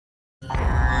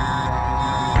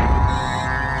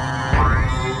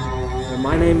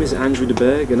My name is Andrew de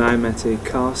Berg and I'm at a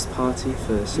cast party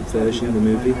for Subversion, the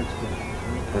movie.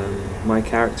 My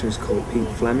character is called Pete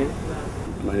Fleming.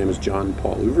 My name is John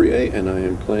Paul Ouvrier and I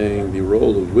am playing the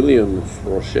role of William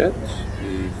Frochette,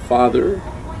 the father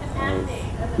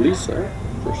of Lisa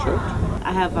Frochette.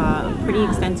 I have a pretty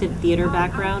extensive theater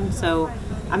background, so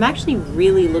I'm actually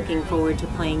really looking forward to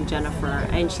playing Jennifer,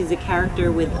 and she's a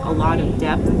character with a lot of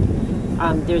depth.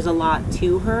 There's a lot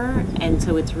to her, and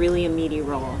so it's really a meaty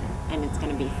role, and it's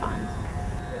going to be fun.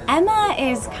 Emma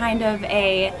is kind of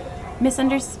a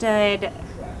misunderstood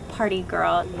party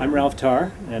girl. I'm Ralph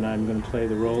Tarr, and I'm going to play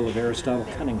the role of Aristotle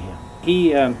Cunningham.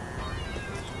 He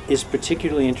is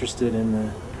particularly interested in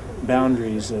the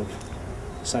boundaries of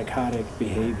psychotic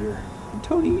behavior.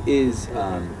 Tony is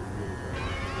a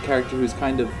character who's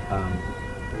kind of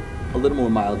a little more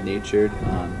mild-natured,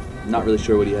 not really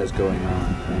sure what he has going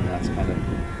on, and that's kind of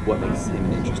what makes him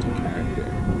an interesting character.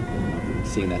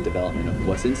 Seeing that development of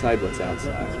what's inside, what's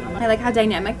outside. I like how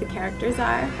dynamic the characters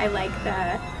are. I like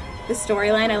the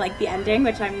storyline. I like the ending,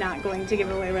 which I'm not going to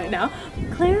give away right now.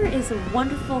 Claire is a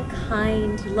wonderful,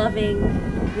 kind, loving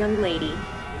young lady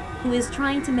who is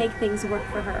trying to make things work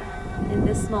for her in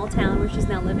this small town where she's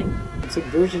now living. In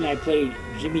Subversion, I played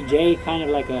Jimmy J, kind of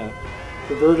like a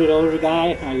perverted older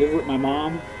guy. I live with my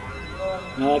mom,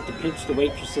 and I like to pinch the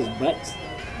waitresses' butts.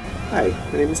 Hi,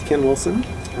 my name is Ken Wilson.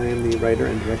 I am the writer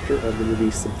and director of the movie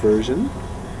Subversion.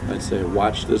 I'd say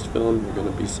watch this film, you're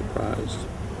going to be surprised.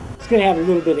 It's going to have a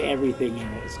little bit of everything in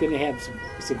it. It's going to have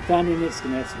some fun in it. It's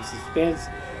going to have some suspense.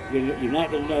 You're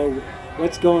not going to know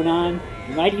what's going on.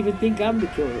 You might even think I'm the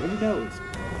killer. Who knows?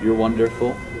 You're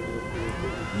wonderful.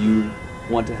 You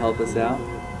want to help us out.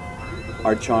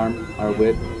 Our charm, our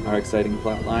wit, our exciting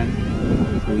plot line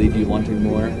will leave you wanting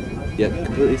more, yet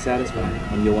completely satisfied,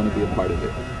 and you'll want to be a part of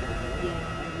it.